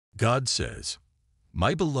God says,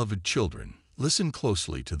 "My beloved children, listen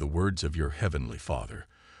closely to the words of your heavenly Father,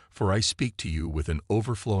 for I speak to you with an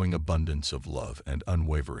overflowing abundance of love and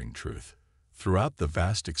unwavering truth. Throughout the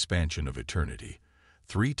vast expansion of eternity,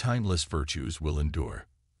 three timeless virtues will endure: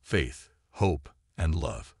 faith, hope, and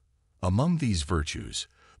love. Among these virtues,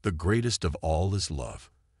 the greatest of all is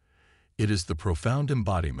love. It is the profound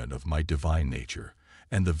embodiment of my divine nature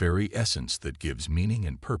and the very essence that gives meaning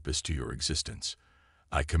and purpose to your existence.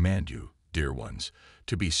 I command you, dear ones,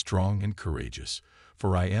 to be strong and courageous,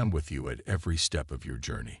 for I am with you at every step of your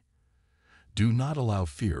journey. Do not allow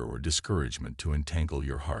fear or discouragement to entangle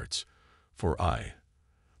your hearts, for I,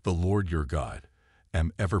 the Lord your God,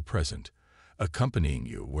 am ever present, accompanying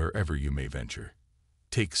you wherever you may venture.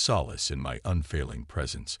 Take solace in my unfailing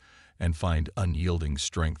presence and find unyielding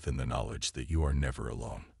strength in the knowledge that you are never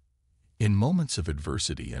alone. In moments of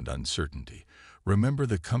adversity and uncertainty, remember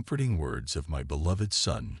the comforting words of my beloved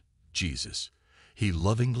Son, Jesus. He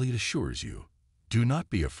lovingly assures you, "Do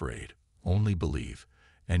not be afraid, only believe,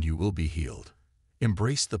 and you will be healed."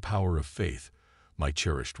 Embrace the power of faith, my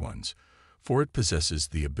cherished ones, for it possesses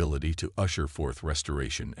the ability to usher forth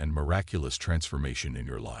restoration and miraculous transformation in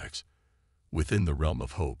your lives. Within the realm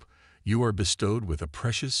of hope, you are bestowed with a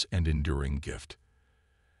precious and enduring gift.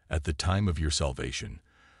 At the time of your salvation,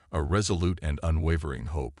 a resolute and unwavering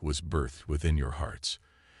hope was birthed within your hearts.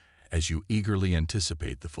 As you eagerly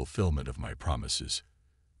anticipate the fulfillment of my promises,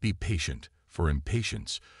 be patient, for in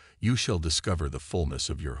patience you shall discover the fullness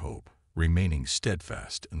of your hope, remaining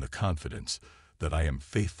steadfast in the confidence that I am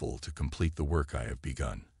faithful to complete the work I have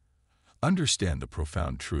begun. Understand the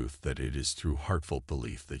profound truth that it is through heartfelt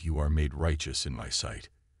belief that you are made righteous in my sight.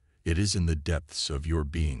 It is in the depths of your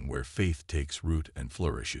being where faith takes root and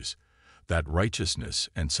flourishes, that righteousness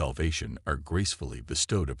and salvation are gracefully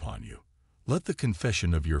bestowed upon you. Let the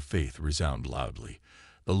confession of your faith resound loudly,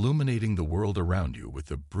 illuminating the world around you with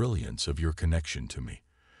the brilliance of your connection to me.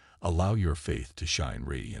 Allow your faith to shine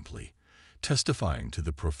radiantly, testifying to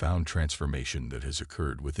the profound transformation that has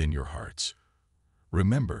occurred within your hearts.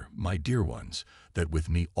 Remember, my dear ones, that with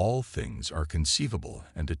me all things are conceivable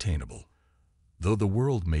and attainable. Though the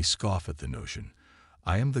world may scoff at the notion,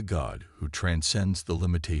 I am the God who transcends the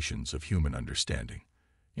limitations of human understanding.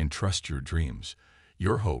 Entrust your dreams,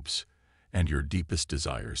 your hopes, and your deepest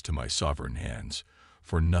desires to my sovereign hands,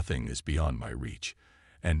 for nothing is beyond my reach,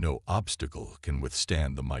 and no obstacle can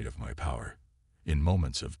withstand the might of my power. In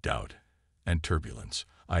moments of doubt and turbulence,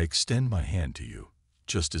 I extend my hand to you,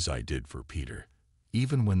 just as I did for Peter.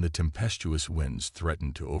 Even when the tempestuous winds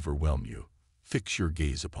threaten to overwhelm you, fix your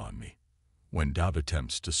gaze upon me. When doubt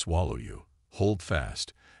attempts to swallow you, hold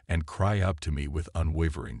fast and cry out to me with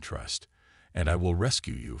unwavering trust, and I will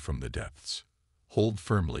rescue you from the depths. Hold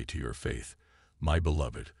firmly to your faith, my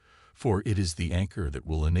beloved, for it is the anchor that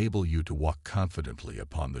will enable you to walk confidently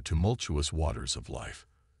upon the tumultuous waters of life.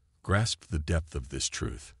 Grasp the depth of this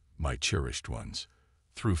truth, my cherished ones.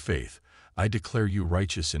 Through faith, I declare you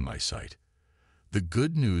righteous in my sight. The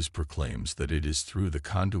good news proclaims that it is through the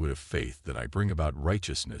conduit of faith that I bring about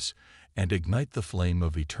righteousness and ignite the flame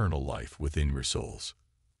of eternal life within your souls.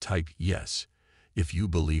 Type yes if you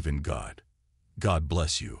believe in God. God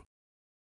bless you.